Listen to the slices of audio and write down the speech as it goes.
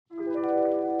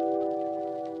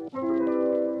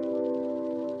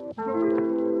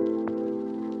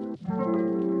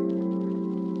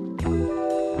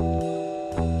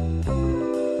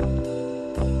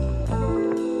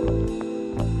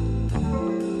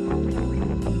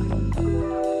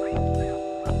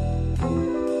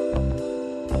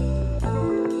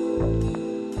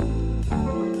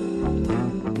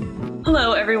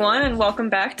everyone, and welcome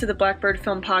back to the Blackbird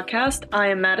Film Podcast. I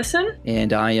am Madison.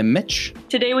 And I am Mitch.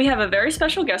 Today we have a very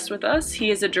special guest with us.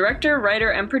 He is a director, writer,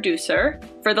 and producer.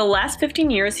 For the last 15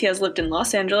 years, he has lived in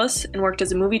Los Angeles and worked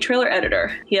as a movie trailer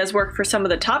editor. He has worked for some of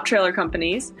the top trailer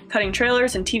companies, cutting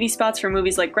trailers and TV spots for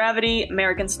movies like Gravity,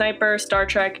 American Sniper, Star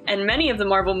Trek, and many of the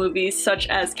Marvel movies such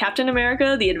as Captain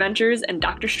America, The Avengers, and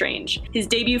Doctor Strange. His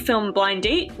debut film, Blind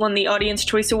Date, won the Audience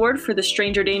Choice Award for the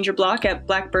Stranger Danger block at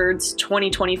Blackbird's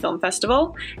 2020 Film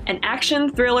Festival, an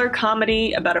action, thriller,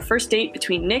 comedy about a first date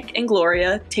between Nick and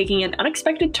Gloria taking an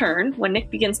unexpected turn when Nick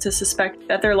begins to suspect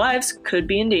that their lives could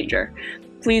be in danger.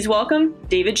 Please welcome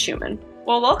David Schumann.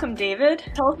 Well, welcome, David.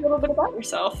 Tell us a little bit about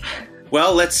yourself.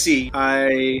 Well, let's see.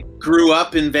 I grew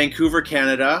up in Vancouver,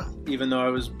 Canada, even though I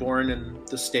was born in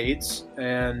the States.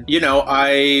 And,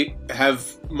 I have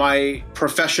my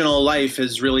professional life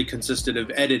has really consisted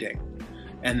of editing.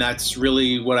 And that's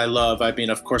really what I love. I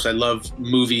mean, of course, I love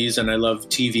movies and I love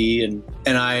TV.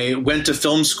 And I went to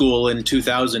film school in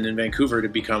 2000 in Vancouver to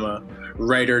become a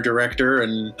writer, director,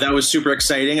 and that was super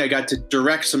exciting. I got to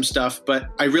direct some stuff, but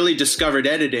I really discovered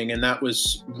editing, and that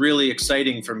was really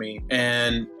exciting for me.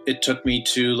 And it took me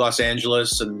to Los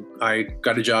Angeles, and I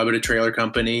got a job at a trailer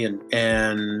company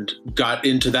and got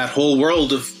into that whole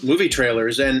world of movie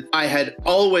trailers. And I had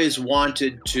always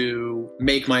wanted to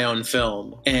make my own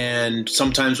film, and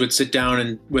sometimes would sit down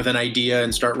and with an idea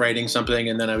and start writing something,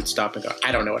 and then I would stop and go,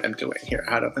 I don't know what I'm doing here.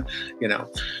 How do,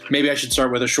 maybe I should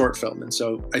start with a short film. And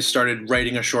so I started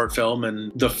writing a short film,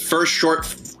 and the first short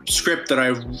script that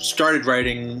I started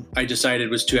writing, I decided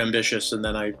was too ambitious. And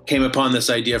then I came upon this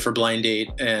idea for Blind Date,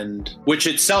 and which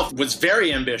itself was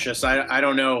very ambitious. I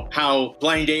don't know how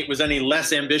Blind Date was any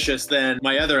less ambitious than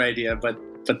my other idea, but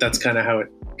that's kind of how it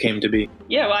came to be.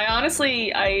 Yeah, well,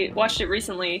 I watched it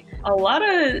recently. A lot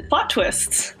of plot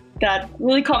twists that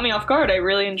really caught me off guard. I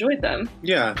really enjoyed them.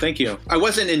 Yeah, thank you. I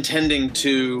wasn't intending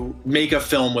to make a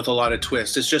film with a lot of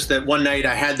twists. It's just that one night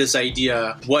I had this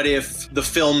idea, what if the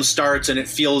film starts and it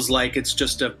feels like it's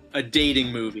just a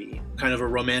dating movie, kind of a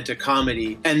romantic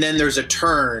comedy, and then there's a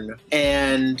turn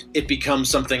and it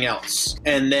becomes something else.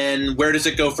 And then where does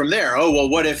it go from there? Oh, well,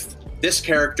 what if this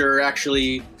character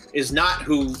actually is not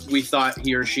who we thought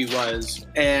he or she was?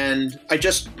 And I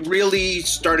just really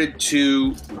started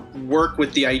to work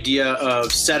with the idea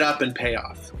of setup and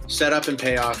payoff. Set up and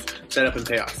payoff, set up and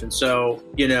payoff. And so,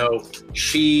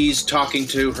 she's talking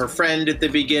to her friend at the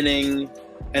beginning,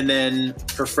 and then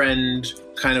her friend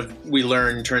kind of, we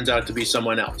learn, turns out to be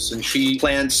someone else. And she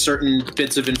plants certain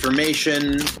bits of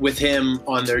information with him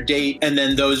on their date, and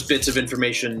then those bits of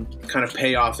information kind of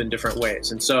pay off in different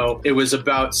ways. And so it was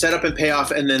about setup and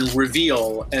payoff, and then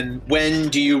reveal. And when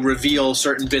do you reveal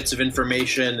certain bits of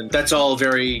information? And that's all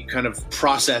very kind of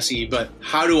processy, but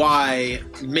how do I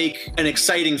make an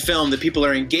exciting film that people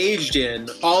are engaged in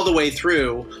all the way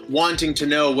through, wanting to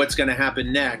know what's going to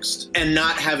happen next, and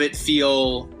not have it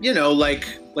feel,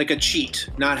 like a cheat,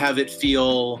 not have it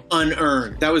feel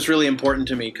unearned. That was really important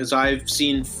to me, because I've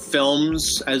seen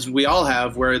films, as we all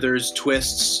have, where there's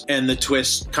twists and the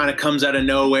twist kind of comes out of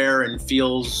nowhere and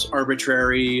feels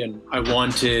arbitrary, and I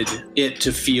wanted it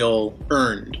to feel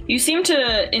earned. You seem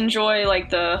to enjoy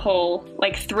the whole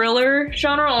thriller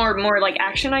genre, or more like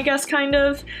action, I guess, kind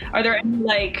of. Are there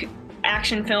any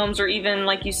action films, or even,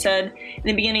 like you said, in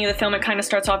the beginning of the film, it kind of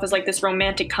starts off as this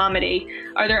romantic comedy.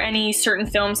 Are there any certain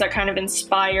films that kind of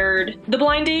inspired The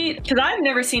Blind Date? Because I've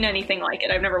never seen anything like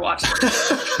it. I've never watched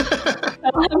it.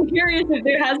 I'm curious if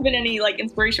there has been any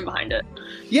inspiration behind it.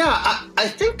 Yeah, I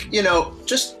think,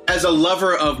 just as a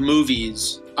lover of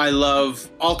movies, I love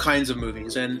all kinds of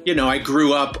movies. And, I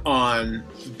grew up on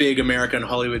big American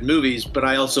Hollywood movies, but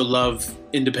I also love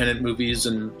independent movies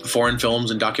and foreign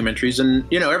films and documentaries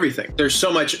and, everything. There's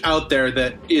so much out there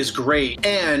that is great.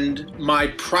 And my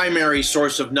primary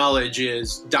source of knowledge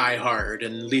is Die Hard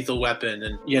and Lethal Weapon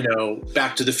and,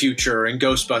 Back to the Future and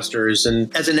Ghostbusters.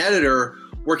 And as an editor,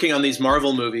 working on these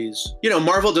Marvel movies,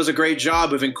 Marvel does a great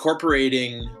job of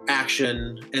incorporating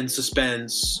action and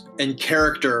suspense and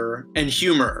character and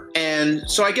humor. And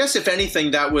so I guess if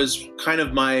anything, that was kind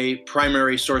of my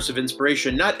primary source of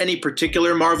inspiration. Not any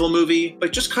particular Marvel movie,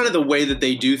 but just kind of the way that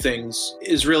they do things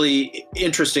is really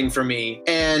interesting for me.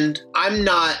 And I'm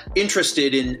not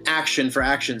interested in action for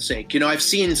action's sake. I've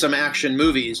seen some action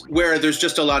movies where there's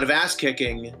just a lot of ass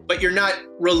kicking, but you're not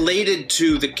related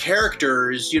to the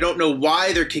characters. You don't know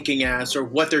why they're kicking ass or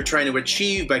what they're trying to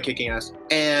achieve by kicking ass.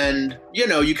 And,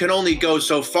 you can only go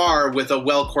so far with a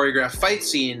well-choreographed fight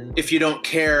scene if you don't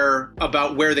care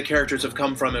about where the characters have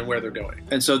come from and where they're going.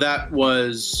 And so that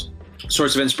was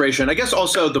source of inspiration. I guess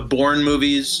also the Bourne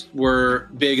movies were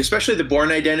big, especially the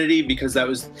Bourne Identity, because that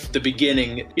was the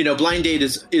beginning. You know, Blind Date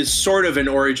is sort of an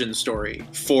origin story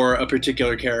for a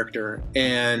particular character,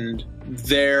 and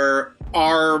there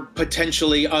are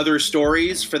potentially other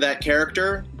stories for that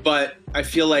character, but I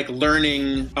feel like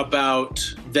learning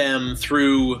about them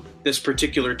through this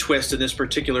particular twist and this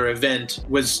particular event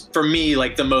was, for me,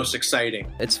 like the most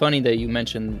exciting. It's funny that you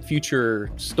mentioned future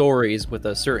stories with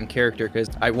a certain character, because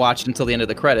I watched until the end of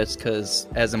the credits, because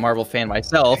as a Marvel fan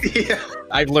myself, Yeah.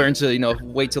 I've learned to,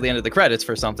 wait till the end of the credits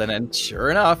for something, and sure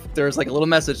enough, there's like a little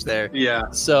message there. Yeah.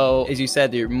 So, as you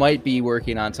said, you might be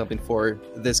working on something for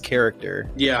this character.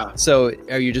 Yeah. So,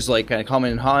 are you just like kind of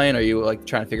coming and hawing? Are you like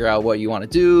trying to figure out what you want to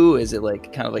do? Is it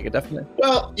like kind of like a definite?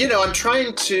 Well, I'm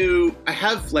trying to, I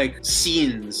have like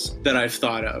scenes that I've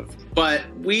thought of, but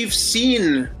we've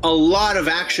seen a lot of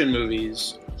action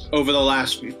movies over the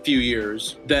last few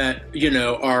years that,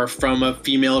 are from a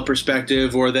female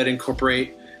perspective or that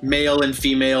incorporate male and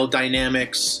female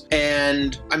dynamics.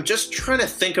 And I'm just trying to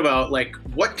think about like,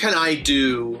 what can I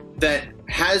do that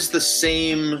has the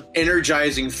same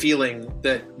energizing feeling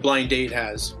that Blind Date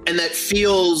has, and that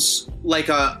feels like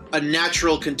a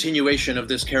natural continuation of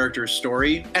this character's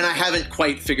story. And I haven't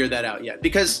quite figured that out yet,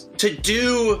 because to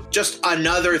do just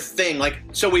another thing,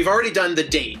 so we've already done the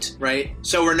date, right?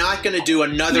 So we're not going to do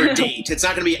another date. It's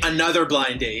not going to be another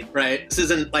blind date, right? This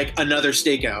isn't like another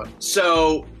stakeout.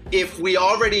 So if we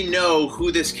already know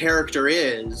who this character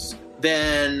is,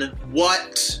 then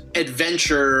what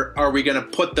adventure are we going to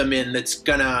put them in that's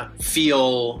going to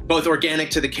feel both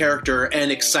organic to the character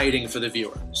and exciting for the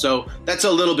viewer? So that's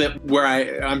a little bit where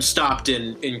I'm stopped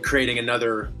in creating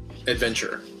another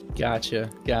adventure. Gotcha.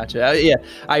 Yeah,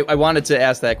 I wanted to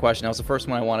ask that question. That was the first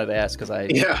one I wanted to ask, because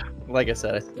like I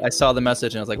said, I saw the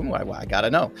message and I was like, I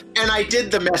gotta know. And I did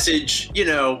the message,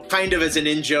 kind of as an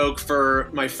in-joke for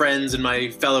my friends and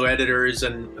my fellow editors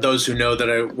and those who know that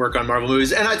I work on Marvel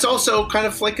movies. And it's also kind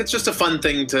of like, it's just a fun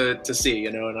thing to see,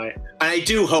 and I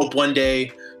do hope one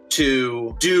day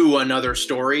to do another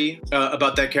story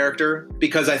about that character,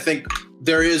 because I think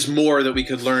there is more that we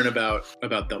could learn about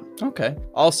them. Okay.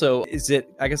 Also, is it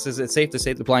safe to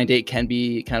say the Blind Date can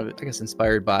be kind of,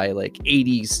 inspired by like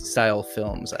 80s style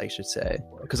films, I should say?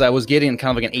 Because I was getting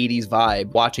kind of like an 80s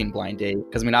vibe watching Blind Date.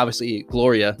 Because obviously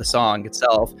Gloria, the song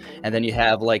itself, and then you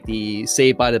have like the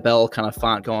Saved by the Bell kind of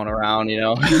font going around,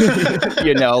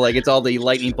 like it's all the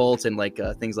lightning bolts and like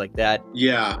things like that.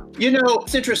 Yeah.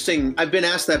 It's interesting. I've been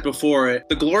asked that before.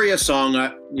 The Gloria song,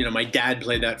 my dad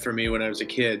played that for me when I was a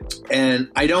kid. And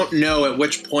I don't know at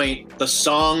which point the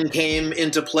song came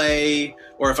into play,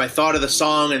 or if I thought of the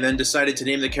song and then decided to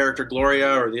name the character Gloria,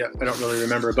 I don't really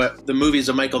remember. But the movies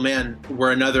of Michael Mann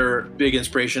were another big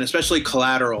inspiration, especially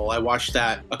Collateral. I watched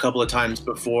that a couple of times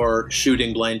before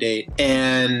shooting Blind Date.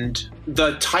 And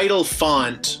the title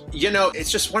font,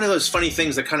 it's just one of those funny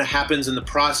things that kind of happens in the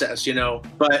process,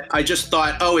 But I just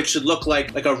thought, it should look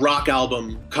like a rock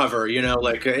album cover,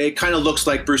 like it kind of looks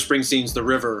like Bruce Springsteen's The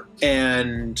River.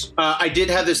 And I did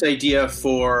have this idea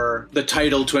for the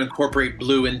title to incorporate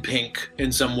blue and pink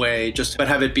in some way, but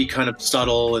have it be kind of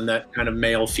subtle and that kind of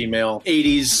male-female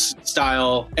 80s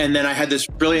style. And then I had this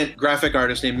brilliant graphic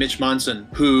artist named Mitch Monson,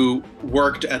 who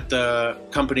worked at the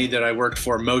company that I worked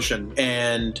for, Motion.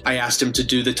 And I asked him to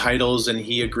do the titles and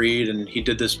he agreed, and he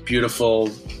did this beautiful,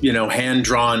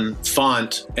 hand-drawn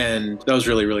font, and that was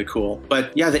really, really cool.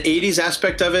 But yeah, the 80s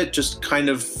aspect of it just kind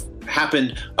of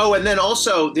happened. Oh, and then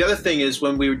also the other thing is,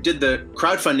 when we did the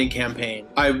crowdfunding campaign,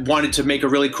 I wanted to make a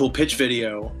really cool pitch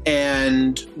video,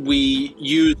 and we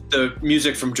used the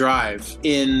music from Drive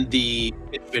in the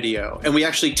pitch video, and we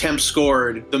actually temp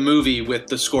scored the movie with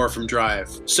the score from Drive.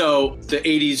 So the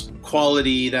 80s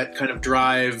quality, that kind of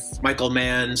Drive, Michael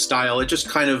Mann style, it just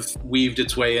kind of weaved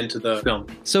its way into the film.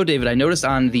 So David, I noticed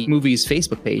on the movie's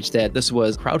Facebook page that this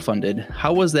was crowdfunded.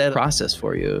 How was that process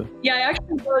for you? Yeah, I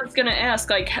actually was going to ask,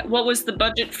 what was the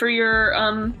budget for your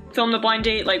film, The Blind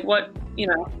Date? Like, what,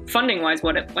 funding-wise,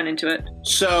 what it went into it?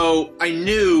 So I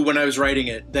knew when I was writing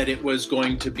it that it was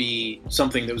going to be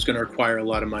something that was going to require a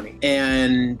lot of money.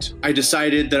 And I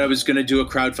decided that I was going to do a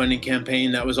crowdfunding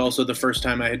campaign. That was also the first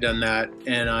time I had done that.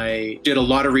 And I did a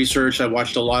lot of research. I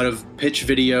watched a lot of pitch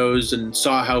videos and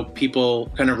saw how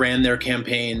people kind of ran their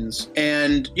campaigns.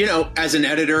 And, as an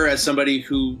editor, as somebody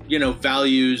who,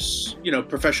 values,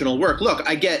 professional work, look,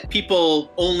 I get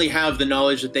people only have the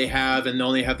knowledge that they have and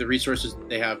only have the resources that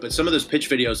they have. But some of those pitch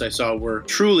videos I saw were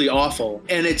truly awful.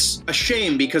 And it's a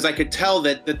shame, because I could tell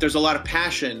that there's a lot of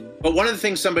passion. But one of the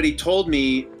things somebody told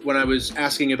me when I was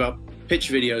asking about pitch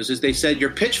videos is they said your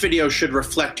pitch video should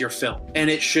reflect your film, and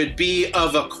it should be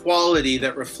of a quality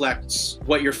that reflects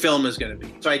what your film is going to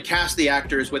be. So I cast the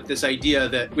actors with this idea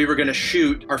that we were going to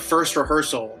shoot our first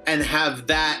rehearsal and have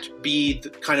that be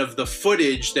kind of the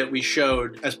footage that we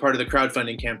showed as part of the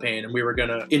crowdfunding campaign. And we were going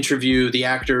to interview the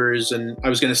actors, and I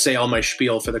was going to say all my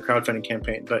spiel for the crowdfunding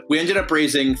campaign. But we ended up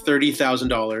raising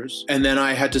 $30,000, and then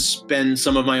I had to spend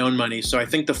some of my own money. So I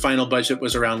think the final budget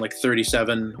was around like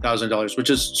 $37,000, which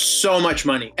is so much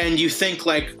money. And you think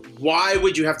like, why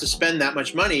would you have to spend that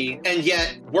much money? And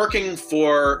yet working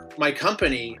for my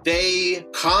company, they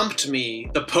comped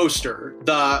me the poster,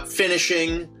 the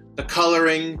finishing, the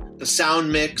coloring, the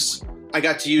sound mix. I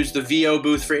got to use the VO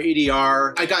booth for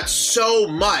ADR. I got so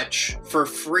much for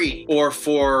free or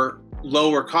for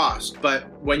lower cost. But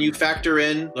when you factor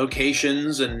in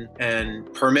locations and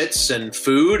permits and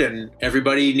food, and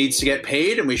everybody needs to get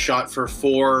paid, and we shot for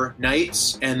 4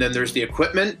 nights, and then there's the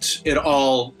equipment, it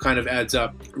all kind of adds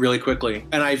up really quickly.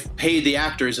 And I've paid the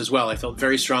actors as well. I felt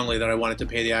very strongly that I wanted to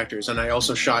pay the actors. And I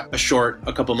also shot a short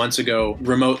a couple months ago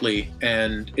remotely,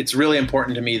 and it's really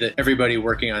important to me that everybody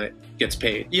working on it gets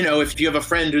paid. You know, if you have a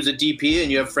friend who's a DP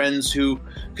and you have friends who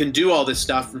can do all this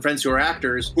stuff and friends who are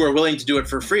actors who are willing to do it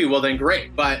for free, well then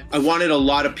great. But I wanted a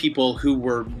lot of people who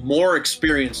were more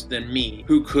experienced than me,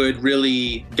 who could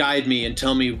really guide me and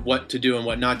tell me what to do and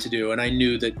what not to do. And I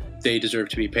knew that they deserve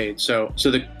to be paid. So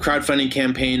the crowdfunding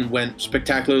campaign went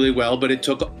spectacularly well, but it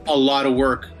took a lot of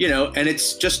work, you know, and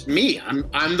it's just me.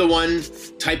 I'm the one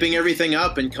typing everything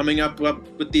up and coming up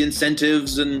with the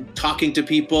incentives and talking to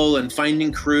people and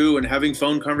finding crew and having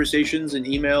phone conversations and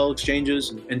email exchanges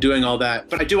and doing all that.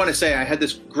 But I do want to say I had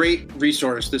this great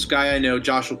resource, this guy I know,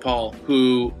 Joshua Paul,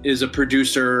 who is a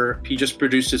producer. He just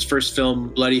produced his first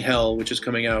film, Bloody Hell, which is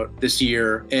coming out this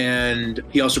year. And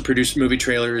he also produced movie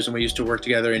trailers, and we used to work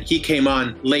together. And he came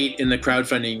on late in the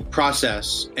crowdfunding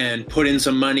process and put in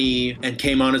some money and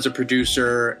came on as a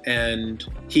producer, and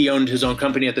he owned his own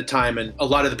company at the time. And a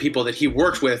lot of the people that he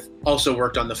worked with also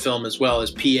worked on the film as well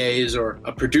as PAs or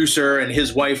a producer, and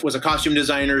his wife was a costume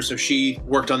designer, so she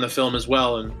worked on the film as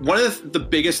well. And one of the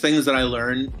biggest things that I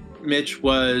learned, Mitch,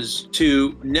 was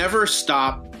to never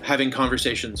stop having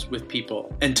conversations with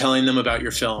people and telling them about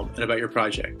your film and about your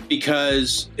project,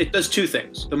 because it does 2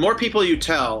 things. The more people you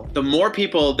tell, the more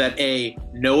people that A,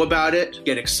 know about it,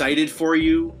 get excited for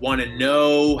you, want to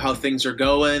know how things are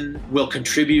going, will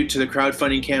contribute to the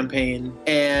crowdfunding campaign,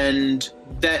 and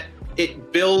that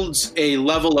it builds a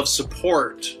level of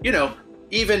support. You know,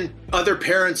 even other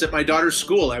parents at my daughter's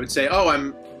school, I would say, oh,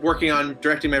 I'm working on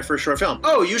directing my first short film.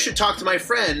 Oh, you should talk to my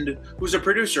friend who's a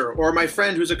producer, or my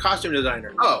friend who's a costume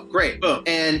designer. Oh, great, boom.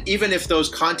 And even if those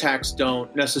contacts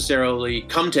don't necessarily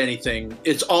come to anything,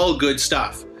 it's all good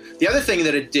stuff. The other thing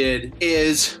that it did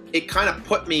is it kind of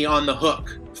put me on the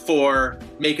hook for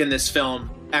making this film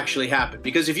actually happen.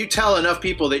 Because if you tell enough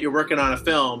people that you're working on a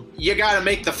film, you got to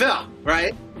make the film,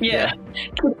 right? Yeah.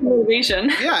 It's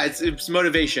motivation. Yeah, it's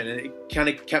motivation, and it kind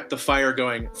of kept the fire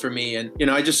going for me. And, you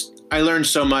know, I learned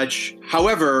so much.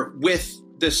 However, with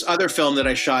this other film that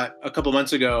I shot a couple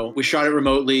months ago, we shot it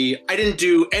remotely. I didn't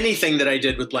do anything that I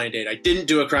did with Blind Date. I didn't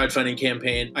do a crowdfunding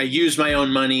campaign. I used my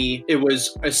own money. It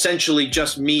was essentially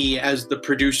just me as the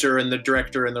producer and the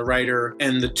director and the writer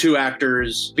and the 2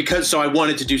 actors, so I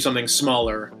wanted to do something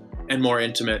smaller and more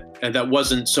intimate, and that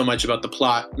wasn't so much about the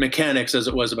plot mechanics as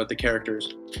it was about the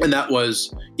characters. And that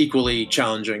was equally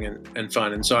challenging and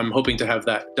fun. And so I'm hoping to have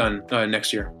that done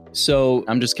next year. So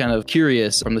I'm just kind of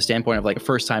curious from the standpoint of like a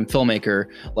first-time filmmaker,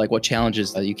 like what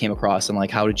challenges you came across and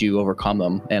like how did you overcome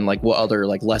them, and like what other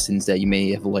like lessons that you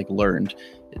may have like learned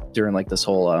during like this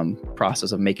whole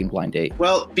process of making Blind Date?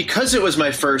 Well, because it was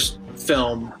my first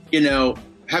film, you know,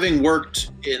 having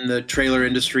worked in the trailer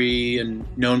industry and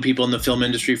known people in the film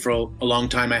industry for a long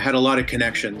time, I had a lot of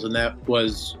connections, and that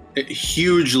was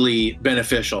hugely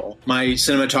beneficial. My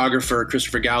cinematographer,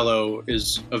 Christopher Gallo,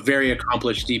 is a very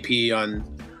accomplished DP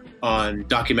on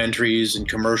documentaries and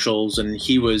commercials, and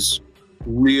he was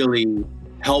really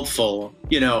helpful.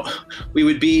 You know, we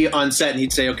would be on set and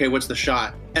he'd say, okay, what's the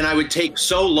shot? And I would take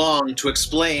so long to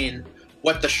explain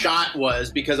what the shot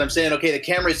was, because I'm saying, okay, the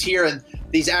camera's here and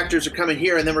these actors are coming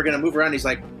here and then we're going to move around. He's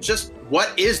like, just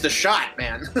what is the shot,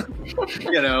 man?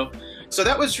 You know? So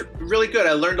that was really good.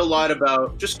 I learned a lot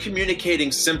about just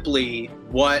communicating simply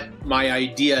what my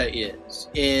idea is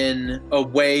in a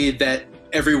way that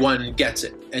everyone gets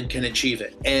it and can achieve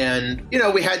it. And, you know,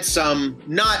 we had some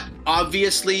not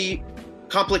obviously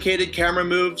complicated camera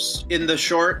moves in the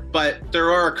short, but there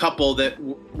are a couple that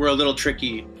were a little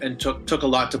tricky and took a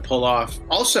lot to pull off.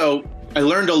 Also, I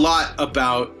learned a lot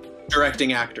about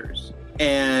directing actors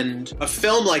And a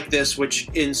film like this, which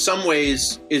in some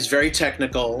ways is very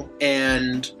technical,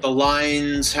 and the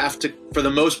lines have to, for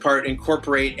the most part,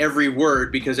 incorporate every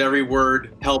word because every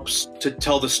word helps to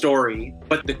tell the story.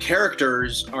 But the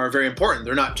characters are very important.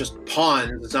 They're not just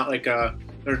pawns. It's not like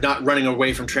they're not running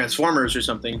away from Transformers or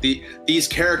something. These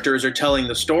characters are telling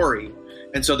the story.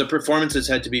 And so the performances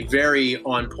had to be very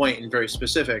on point and very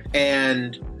specific.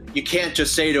 And you can't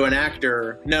just say to an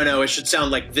actor, no, it should sound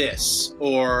like this,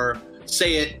 or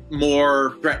say it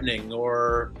more threatening,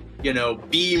 or,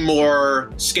 be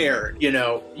more scared.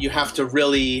 You have to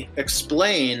really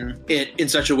explain it in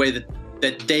such a way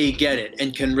that they get it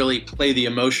and can really play the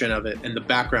emotion of it and the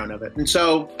background of it. And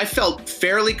so I felt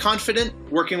fairly confident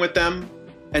working with them.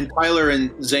 And Tyler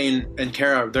and Zane and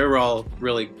Kara, they were all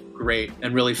really great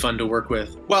and really fun to work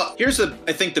with. Well, here's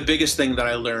I think the biggest thing that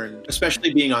I learned,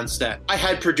 especially being on set. I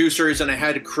had producers and I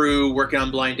had a crew working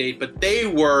on Blind Date, but they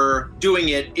were doing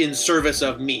it in service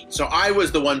of me. So I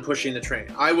was the one pushing the train.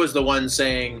 I was the one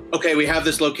saying, okay, we have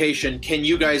this location. Can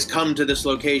you guys come to this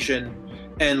location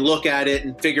and look at it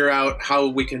and figure out how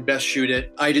we can best shoot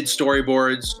it? I did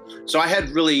storyboards. So I had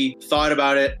really thought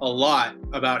about it a lot,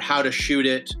 about how to shoot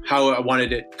it, how I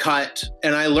wanted it cut.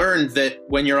 And I learned that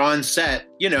when you're on set,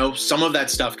 some of that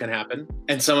stuff can happen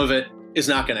and some of it is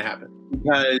not going to happen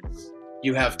because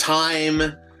you have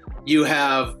time, you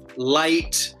have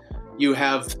light, you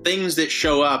have things that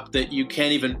show up that you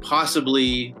can't even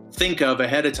possibly think of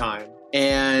ahead of time.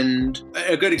 And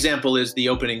a good example is the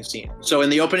opening scene. So in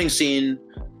the opening scene,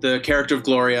 the character of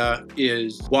Gloria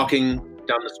is walking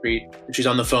down the street and she's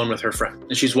on the phone with her friend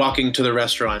and she's walking to the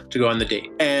restaurant to go on the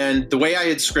date. And the way I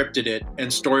had scripted it and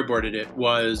storyboarded it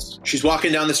was she's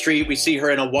walking down the street. We see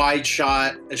her in a wide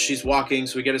shot as she's walking.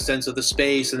 So we get a sense of the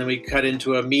space, and then we cut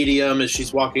into a medium as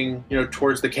she's walking,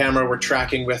 towards the camera. We're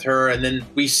tracking with her. And then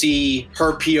we see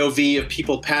her POV of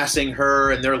people passing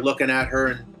her and they're looking at her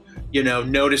and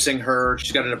noticing her.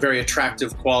 She's got a very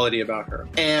attractive quality about her.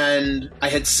 And I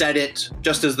had set it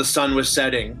just as the sun was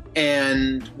setting.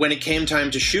 And when it came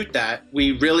time to shoot that,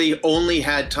 we really only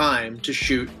had time to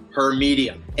shoot her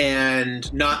medium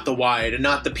and not the wide and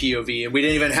not the POV. And we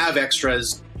didn't even have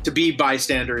extras to be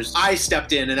bystanders. I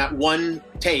stepped in that one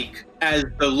take as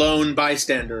the lone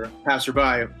bystander,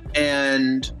 passerby.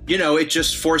 And, it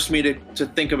just forced me to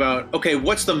think about, okay,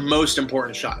 what's the most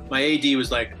important shot? My AD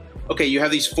was like, okay, you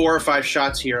have these 4 or 5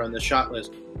 shots here on the shot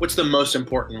list. What's the most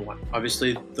important one?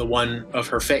 Obviously, the one of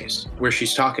her face where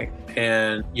she's talking.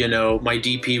 And, my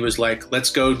DP was like, let's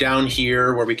go down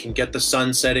here where we can get the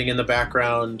sun setting in the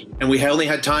background. And we only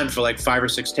had time for like 5 or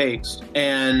 6 takes.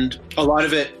 And a lot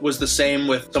of it was the same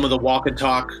with some of the walk and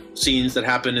talk scenes that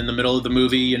happen in the middle of the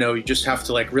movie. You just have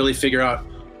to really figure out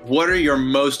what are your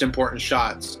most important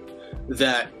shots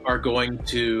that are going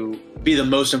to be the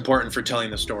most important for telling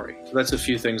the story. So that's a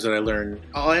few things that I learned.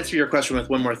 I'll answer your question with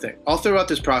one more thing. All throughout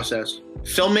this process,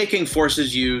 filmmaking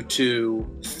forces you to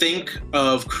think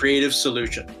of creative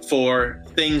solutions for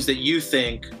things that you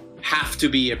think have to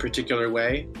be a particular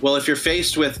way. Well, if you're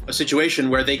faced with a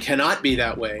situation where they cannot be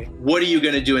that way, what are you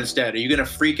going to do instead? Are you going to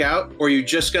freak out, or are you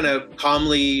just going to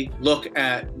calmly look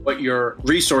at what your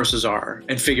resources are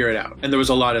and figure it out? And there was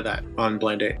a lot of that on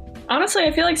Blind Date. Honestly,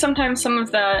 I feel like sometimes some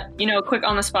of that, quick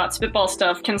on the spot spitball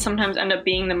stuff can sometimes end up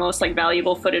being the most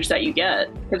valuable footage that you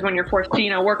get. Because when you're forced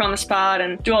to, work on the spot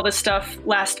and do all this stuff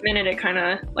last minute, it kind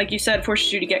of, like you said,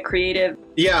 forces you to get creative.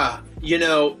 Yeah.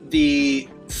 The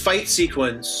fight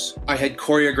sequence I had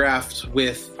choreographed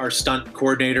with our stunt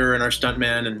coordinator and our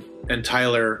stuntman and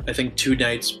Tyler, I think 2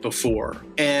 nights before.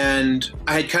 And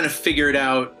I had kind of figured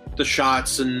out the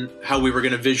shots and how we were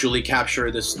going to visually capture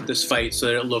this fight so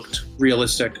that it looked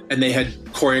realistic. And they had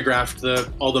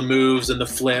choreographed all the moves and the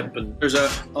flip. And there's a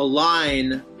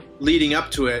line leading up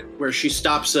to it where she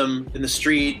stops him in the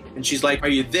street and she's like, "Are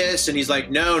you this?" And he's like,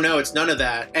 no, it's none of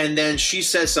that. And then she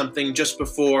says something just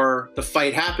before the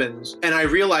fight happens. And I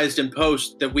realized in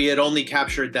post that we had only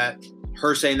captured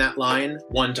her saying that line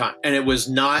one time. And it was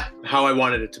not how I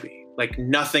wanted it to be.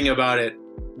 Nothing about it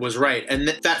was right. And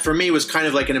that for me was kind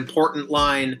of an important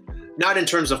line, not in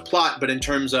terms of plot, but in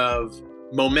terms of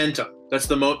momentum. That's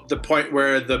the point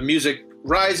where the music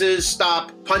rises,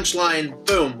 stop, punchline,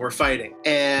 boom, we're fighting.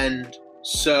 And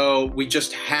so we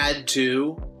just had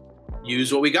to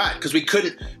use what we got because we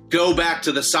couldn't go back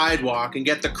to the sidewalk and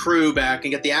get the crew back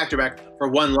and get the actor back for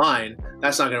one line.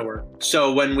 That's not going to work.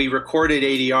 So when we recorded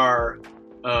ADR,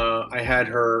 I had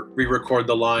her re-record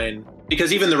the line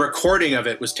because even the recording of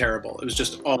it was terrible.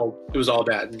 It was all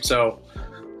bad. And so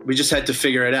we just had to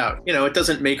figure it out. It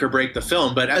doesn't make or break the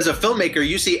film, but as a filmmaker,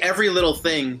 you see every little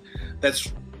thing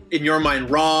that's in your mind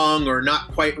wrong or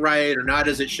not quite right or not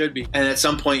as it should be. And at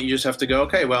some point you just have to go,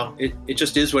 okay, well, it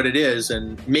just is what it is,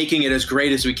 and making it as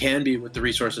great as we can be with the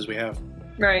resources we have.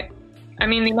 Right. I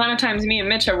mean, the amount of times me and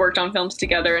Mitch have worked on films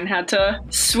together and had to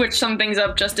switch some things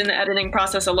up just in the editing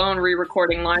process alone,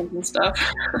 re-recording lines and stuff.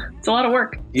 It's a lot of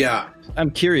work. Yeah.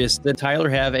 I'm curious, did Tyler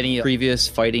have any previous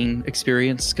fighting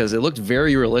experience? Because it looked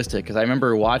very realistic. Because I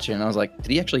remember watching, and I was like,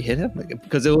 did he actually hit him?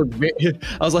 Because I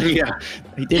was like, yeah,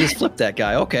 he did just flip that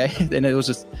guy. Okay. And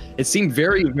it seemed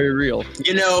very, very real.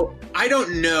 You know, I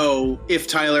don't know if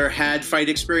Tyler had fight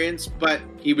experience, but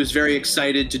he was very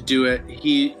excited to do it.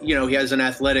 He has an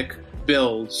athletic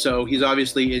build, so he's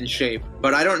obviously in shape.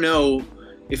 But I don't know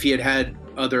if he had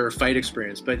other fight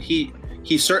experience, but he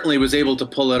certainly was able to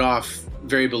pull it off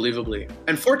very believably.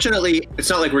 And fortunately, it's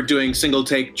not like we're doing single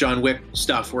take John Wick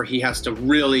stuff where he has to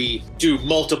really do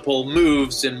multiple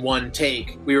moves in one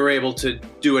take. We were able to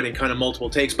do it in kind of multiple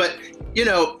takes. But, you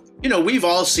know, we've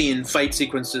all seen fight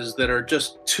sequences that are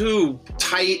just too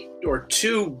tight or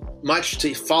too much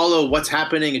to follow what's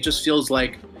happening. It just feels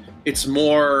like it's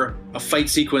more a fight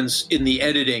sequence in the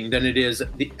editing than it is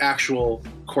the actual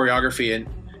choreography. And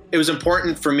it was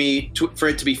important for me for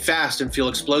it to be fast and feel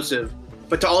explosive,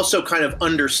 but to also kind of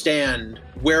understand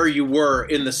where you were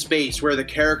in the space, where the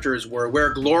characters were, where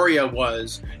Gloria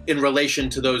was in relation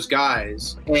to those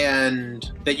guys,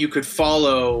 and that you could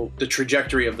follow the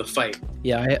trajectory of the fight.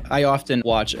 Yeah, I often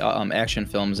watch action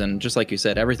films, and just like you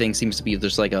said, everything seems to be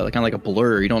just like kind of like a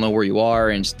blur. You don't know where you are,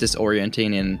 and it's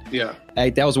disorienting. And yeah,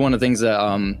 that was one of the things that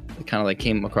kind of like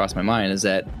came across my mind, is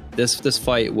that this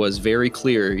fight was very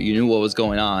clear. You knew what was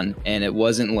going on, and it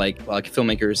wasn't like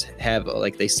filmmakers have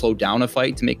like they slow down a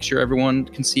fight to make sure everyone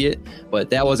can see it, but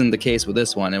that wasn't the case with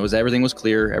this one. Everything was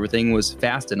clear, everything was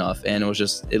fast enough, and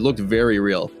it looked very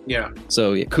real. Yeah.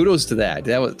 So yeah, kudos to that.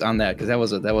 Because that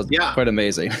was quite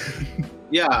amazing.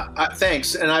 Yeah,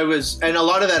 thanks. And a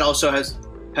lot of that also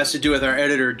has to do with our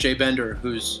editor Jay Bender,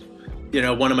 who's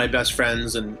one of my best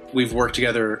friends, and we've worked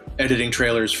together editing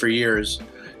trailers for years.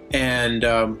 And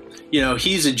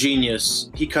he's a genius.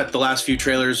 He cut the last few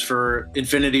trailers for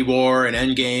Infinity War and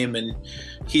Endgame, and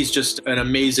he's just an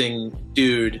amazing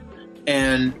dude.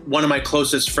 And one of my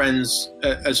closest friends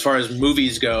as far as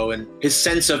movies go, and his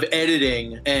sense of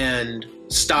editing and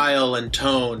style and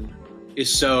tone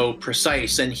is so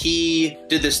precise. And he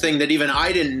did this thing that even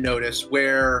I didn't notice,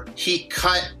 where he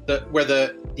cut where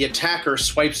the attacker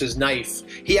swipes his knife.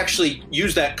 He actually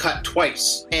used that cut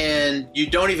twice, and you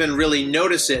don't even really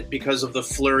notice it because of the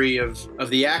flurry of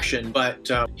the action, but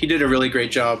he did a really great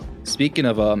job. Speaking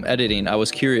of editing, I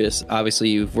was curious, obviously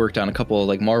you've worked on a couple of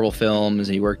like Marvel films,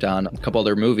 and you worked on a couple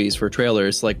other movies for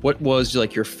trailers. Like, what was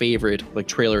like your favorite like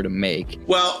trailer to make?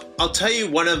 Well, I'll tell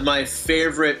you, one of my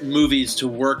favorite movies to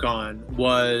work on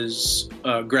was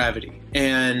Gravity.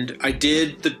 And I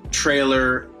did the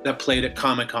trailer that played at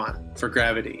Comic-Con for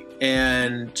Gravity.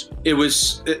 And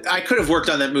I could have worked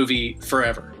on that movie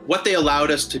forever. What they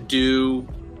allowed us to do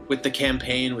with the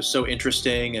campaign was so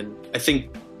interesting. And I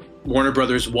think Warner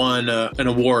Brothers won an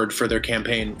award for their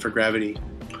campaign for Gravity.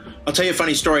 I'll tell you a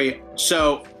funny story.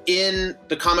 So in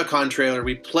the Comic-Con trailer,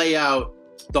 we play out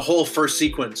the whole first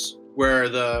sequence where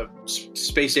the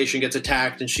space station gets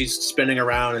attacked and she's spinning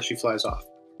around and she flies off.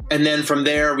 And then from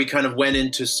there, we kind of went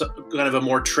into kind of a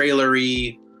more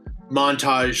trailery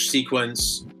montage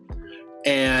sequence.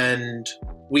 And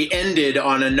we ended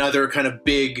on another kind of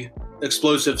big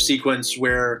explosive sequence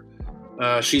where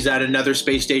she's at another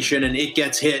space station and it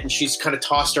gets hit and she's kind of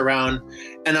tossed around.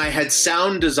 And I had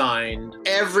sound designed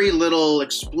every little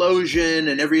explosion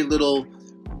and every little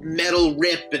metal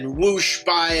rip and whoosh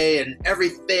by and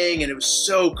everything. And it was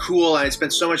so cool. I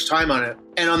spent so much time on it.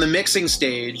 And on the mixing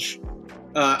stage,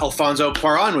 Alfonso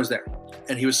Cuarón was there,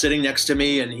 and he was sitting next to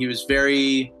me, and he was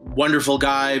very wonderful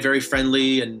guy, very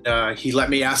friendly. And he let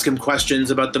me ask him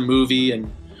questions about the movie,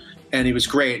 and he was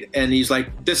great. And he's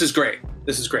like, this is great.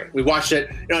 This is great. We watched it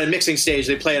on a mixing stage.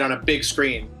 They play it on a big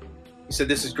screen. He said,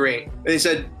 this is great. And he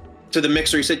said to the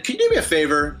mixer, he said, can you do me a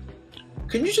favor?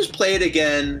 Can you just play it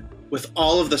again with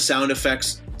all of the sound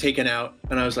effects taken out?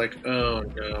 And I was like, oh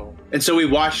no. And so we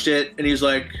watched it, and he was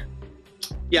like,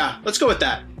 yeah, let's go with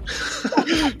that.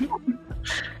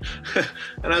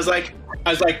 And I was like,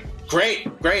 great.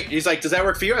 He's like, does that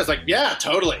work for you? I was like, yeah,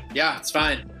 totally. Yeah, it's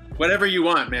fine. Whatever you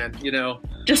want, man,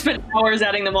 Just spent hours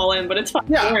adding them all in, but it's fine.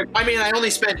 Yeah, I mean, I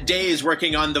only spent days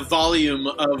working on the volume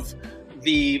of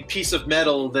the piece of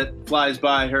metal that flies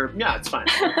by her. Yeah, it's fine.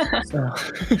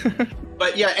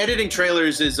 But yeah, editing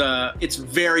trailers it's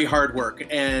very hard work.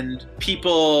 And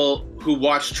people who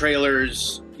watch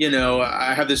trailers,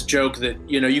 I have this joke that,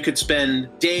 you could spend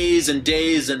days and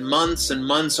days and months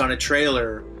on a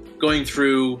trailer going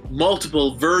through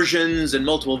multiple versions and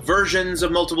multiple versions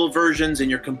of multiple versions, and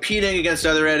you're competing against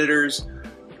other editors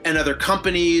and other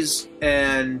companies,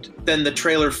 and then the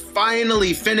trailer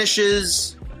finally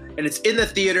finishes and it's in the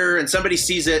theater and somebody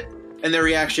sees it and their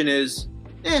reaction is,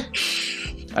 eh.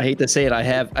 I hate to say it, I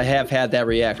have had that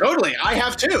reaction. Totally, I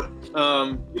have too.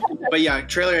 But yeah,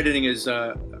 trailer editing is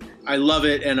I love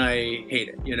it and I hate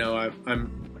it. You know,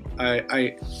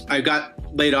 I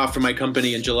got laid off from my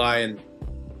company in July and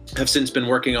have since been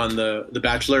working on The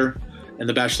Bachelor and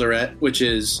The Bachelorette, which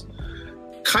is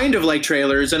kind of like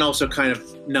trailers and also kind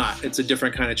of not. It's a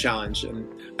different kind of challenge. And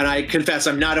I confess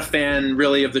I'm not a fan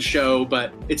really of the show,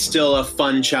 but it's still a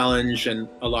fun challenge and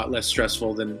a lot less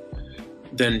stressful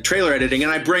than trailer editing.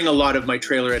 And I bring a lot of my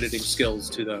trailer editing skills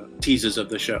to the teases of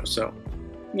the show. So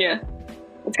yeah,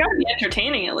 it's got to be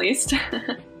entertaining at least.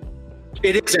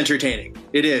 It is entertaining.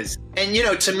 It is. And, you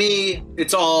know, to me,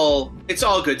 it's all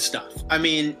good stuff. I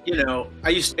mean, you know, I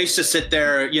used to sit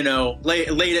there, you know, late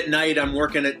at night, I'm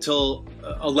working it till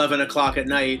 11 o'clock at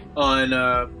night on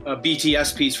a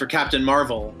BTS piece for Captain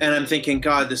Marvel. And I'm thinking,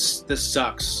 God, this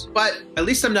sucks. But at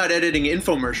least I'm not editing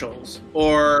infomercials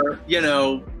or, you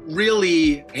know,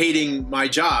 really hating my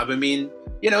job. I mean,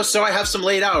 you know, so I have some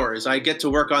late hours. I get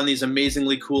to work on these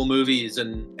amazingly cool movies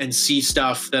and see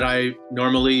stuff that I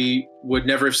normally would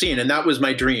never have seen. And that was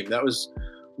my dream. That was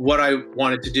what I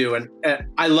wanted to do. And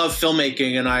I love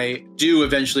filmmaking, and I do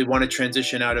eventually want to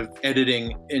transition out of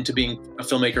editing into being a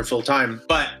filmmaker full time.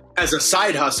 But as a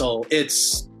side hustle,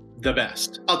 it's the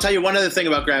best. I'll tell you one other thing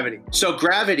about Gravity. So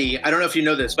Gravity, I don't know if you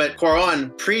know this, but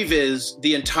Cuarón prevised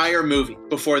the entire movie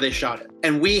before they shot it.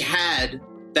 And we had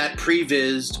that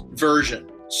prevised version.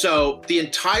 So the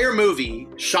entire movie,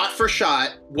 shot for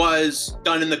shot, was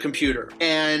done in the computer.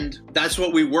 And that's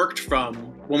what we worked from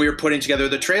when we were putting together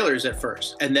the trailers at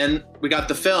first. And then we got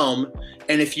the film.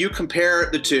 And if you compare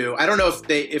the two, I don't know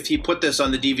if he put this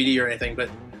on the DVD or anything, but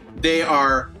they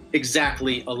are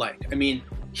exactly alike. I mean,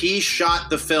 he shot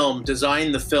the film,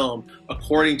 designed the film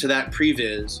according to that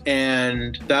previs.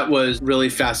 And that was really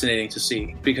fascinating to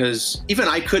see, because even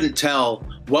I couldn't tell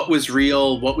what was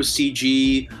real, what was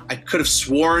CG. I could have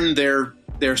sworn their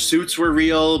suits were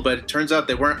real, but it turns out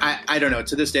they weren't. I don't know.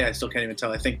 To this day, I still can't even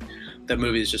tell. I think that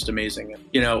movie is just amazing.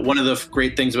 You know, one of the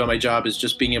great things about my job is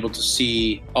just being able to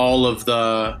see all of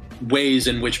the ways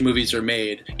in which movies are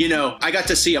made. You know, I got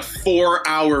to see a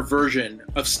 4-hour version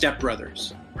of Step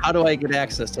Brothers. How do I get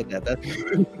access to that?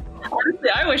 Honestly,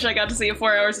 I wish I got to see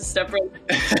 4 hours of Step Brothers.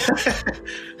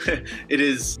 It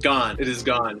is gone. It is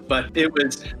gone. But there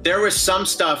was some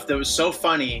stuff that was so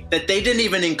funny that they didn't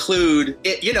even include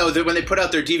it. You know, that when they put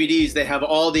out their DVDs, they have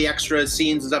all the extra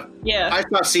scenes and stuff. Yeah. I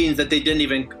saw scenes that they didn't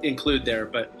even include there.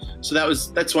 But so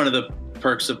that's one of the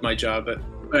perks of my job. But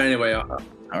anyway. All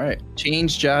right.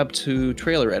 Change job to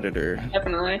trailer editor.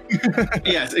 Definitely.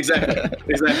 Yes, exactly.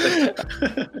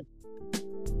 Exactly.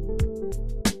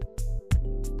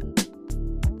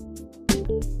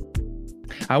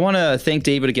 I want to thank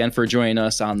David again for joining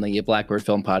us on the Blackbird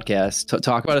Film Podcast to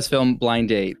talk about his film Blind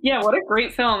Date. Yeah, what a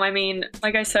great film. I mean,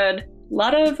 like I said, a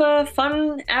lot of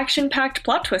fun, action-packed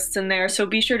plot twists in there, so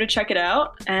be sure to check it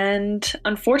out. And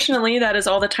unfortunately, that is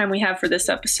all the time we have for this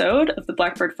episode of the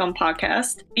Blackbird Film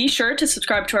Podcast. Be sure to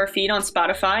subscribe to our feed on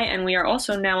Spotify, and we are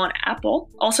also now on Apple.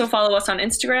 Also follow us on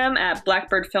Instagram at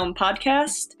Blackbird Film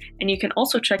Podcast, and you can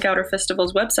also check out our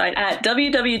festival's website at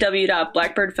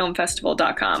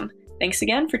www.blackbirdfilmfestival.com. Thanks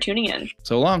again for tuning in.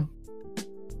 So long.